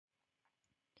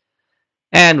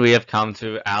And we have come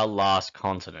to our last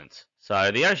continent. So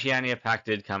the Oceania Pack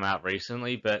did come out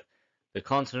recently, but the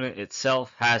continent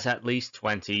itself has at least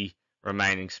 20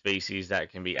 remaining species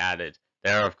that can be added.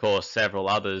 There are, of course, several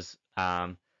others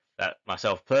that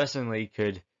myself personally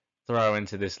could throw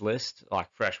into this list, like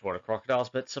freshwater crocodiles,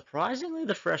 but surprisingly,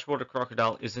 the freshwater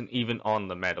crocodile isn't even on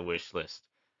the meta wish list,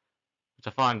 which I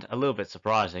find a little bit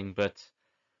surprising, but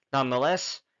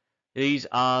nonetheless, these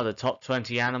are the top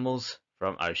 20 animals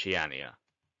from Oceania.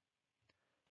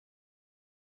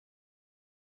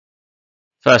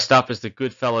 First up is the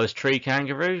Goodfellows tree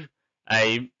kangaroo,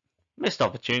 a missed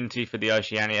opportunity for the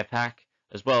Oceania pack,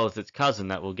 as well as its cousin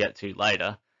that we'll get to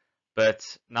later,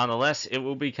 but nonetheless, it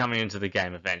will be coming into the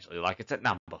game eventually, like it's at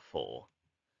number 4.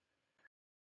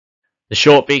 The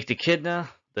short-beaked echidna,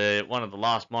 one of the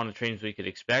last monotremes we could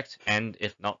expect, and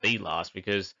if not the last,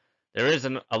 because there is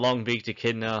a long-beaked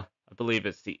echidna, I believe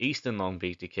it's the eastern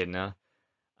long-beaked echidna,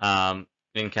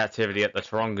 in captivity at the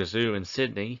Taronga Zoo in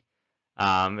Sydney.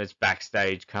 It's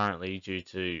backstage currently due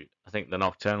to, I think the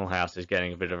Nocturnal House is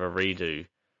getting a bit of a redo,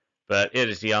 but it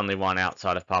is the only one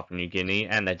outside of Papua New Guinea,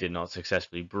 and they did not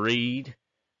successfully breed,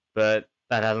 but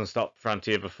that hasn't stopped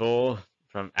Frontier before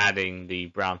from adding the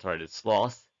brown-throated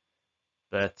sloth.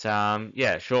 But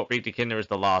yeah, short-beaked echidna is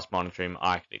the last monotreme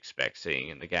I could expect seeing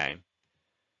in the game.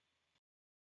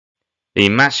 The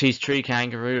Matschie's tree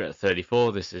kangaroo at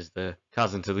 34, this is the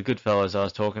cousin to the Goodfellows I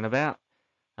was talking about.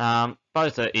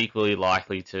 Both are equally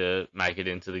likely to make it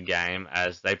into the game,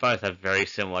 as they both have very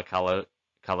similar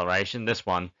coloration. This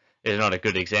one is not a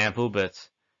good example, but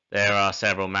there are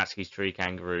several Matschie's tree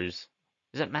kangaroos.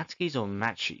 Is it Matschie's or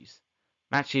Matschie's?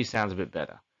 Matschie's sounds a bit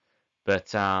better.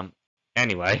 But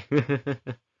anyway.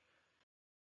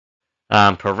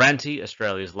 Parenti,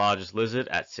 Australia's largest lizard,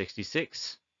 at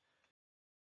 66.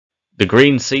 The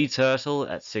green sea turtle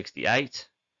at 68.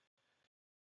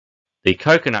 The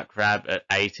coconut crab at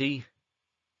 80.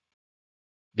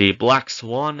 The black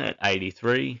swan at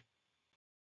 83.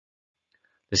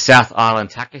 The South Island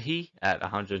takahe at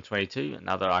 122,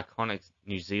 another iconic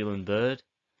New Zealand bird.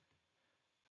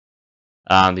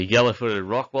 The yellow-footed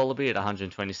rock wallaby at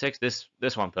 126.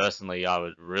 This one personally I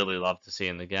would really love to see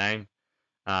in the game.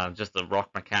 Just the rock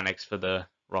mechanics for the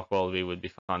rock wallaby would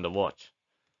be fun to watch.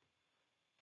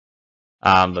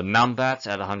 The numbats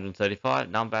at 135.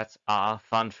 Numbats are,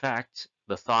 fun fact,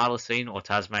 the thylacine or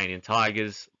Tasmanian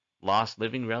tiger's last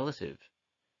living relative.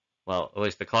 Well, at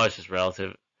least the closest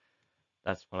relative.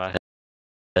 That's what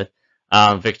I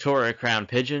heard. Victoria crown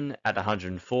pigeon at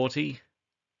 140.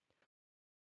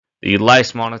 The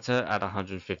lace monitor at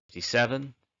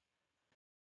 157.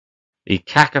 The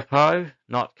kakapo,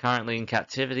 not currently in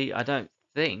captivity, I don't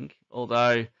think,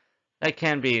 although they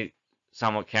can be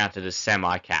somewhat counted as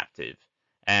semi-captive,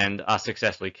 and are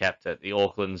successfully kept at the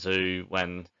Auckland Zoo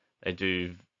when they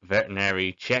do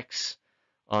veterinary checks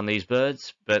on these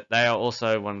birds, but they are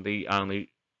also one of the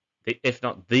only, if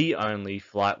not the only,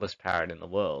 flightless parrot in the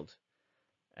world,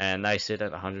 and they sit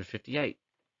at 158.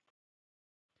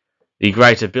 The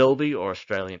greater bilby, or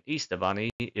Australian Easter bunny,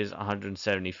 is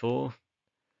 174.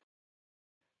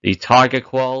 The tiger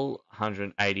quoll,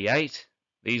 188.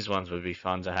 These ones would be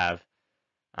fun to have.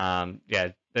 Yeah,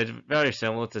 they're very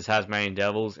similar to Tasmanian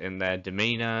devils in their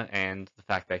demeanor and the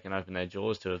fact they can open their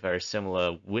jaws to a very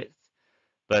similar width,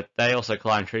 but they also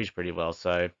climb trees pretty well,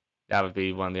 so that would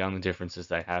be one of the only differences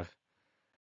they have.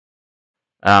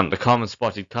 The common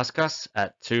spotted cuscus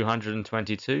at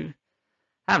 222.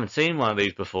 Haven't seen one of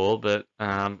these before, but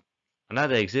I know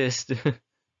they exist,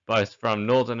 both from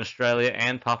Northern Australia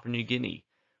and Papua New Guinea.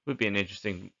 Would be an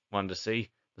interesting one to see.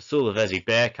 The Sulawesi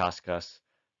bear cuscus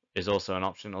is also an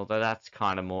option, although that's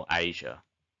kind of more Asia.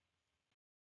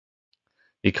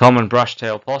 The common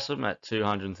brush-tail possum at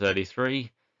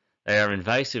 233. They are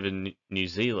invasive in New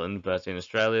Zealand, but in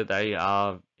Australia they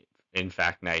are in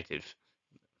fact native.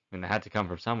 And they had to come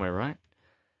from somewhere, right?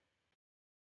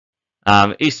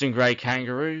 Eastern grey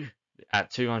kangaroo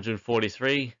at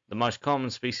 243. The most common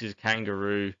species of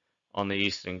kangaroo on the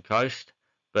eastern coast.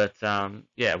 But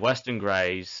yeah, Western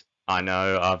greys I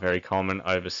know are very common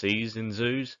overseas in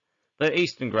zoos. But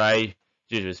Eastern grey,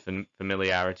 due to its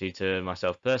familiarity to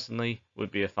myself personally,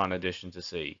 would be a fun addition to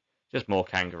see. Just more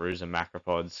kangaroos and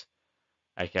macropods,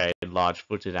 aka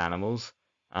large-footed animals,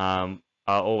 are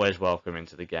always welcome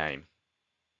into the game.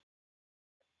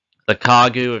 The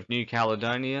cargoo of New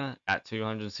Caledonia at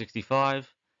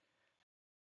 265.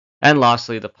 And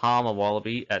lastly, the Palmer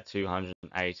wallaby at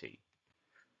 280.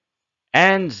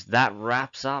 And that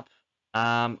wraps up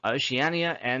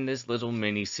Oceania and this little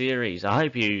mini-series. I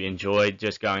hope you enjoyed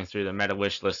just going through the meta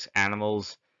wishlist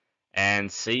animals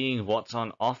and seeing what's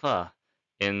on offer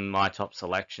in my top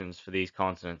selections for these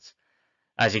continents.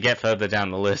 As you get further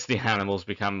down the list, the animals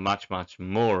become much, much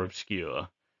more obscure.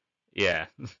 Yeah,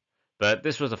 but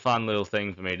this was a fun little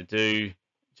thing for me to do,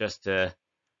 just to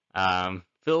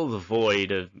fill the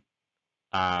void of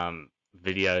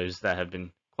videos that have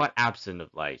been quite absent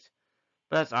of late.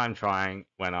 But I'm trying,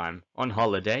 when I'm on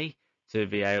holiday, to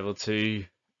be able to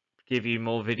give you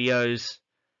more videos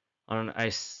on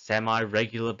a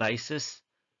semi-regular basis.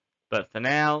 But for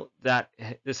now,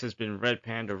 this has been Red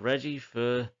Panda Reggie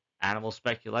for Animal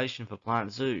Speculation for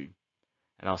Plant Zoo.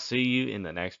 And I'll see you in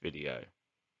the next video.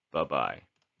 Bye-bye.